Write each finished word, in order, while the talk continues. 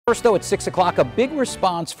First, though, at 6 o'clock, a big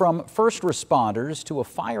response from first responders to a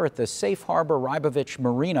fire at the Safe Harbor Rybovich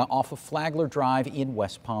Marina off of Flagler Drive in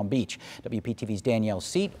West Palm Beach. WPTV's Danielle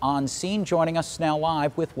Seat on scene, joining us now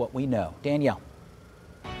live with what we know. Danielle.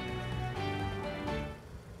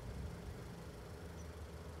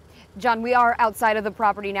 John, we are outside of the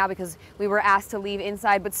property now because we were asked to leave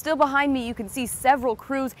inside, but still behind me you can see several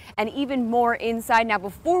crews and even more inside. Now,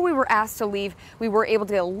 before we were asked to leave, we were able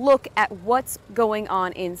to look at what's going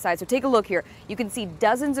on inside. So take a look here. You can see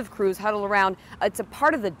dozens of crews huddled around. It's a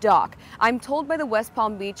part of the dock. I'm told by the West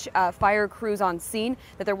Palm Beach fire crews on scene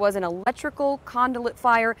that there was an electrical conduit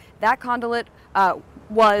fire. That conduit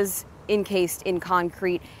was encased in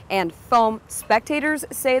concrete and foam. Spectators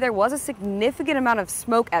say there was a significant amount of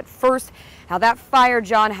smoke at first. Now that fire,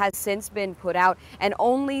 John, has since been put out and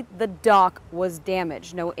only the dock was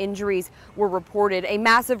damaged. No injuries were reported. A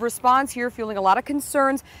massive response here, fueling a lot of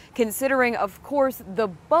concerns, considering, of course, the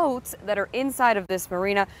boats that are inside of this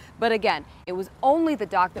marina. But again, it was only the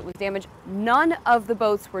dock that was damaged. None of the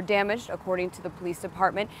boats were damaged, according to the police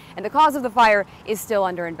department. And the cause of the fire is still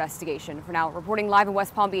under investigation. For now, reporting live in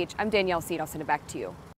West Palm Beach, I'm Danielle Seat. I'll send it back to you.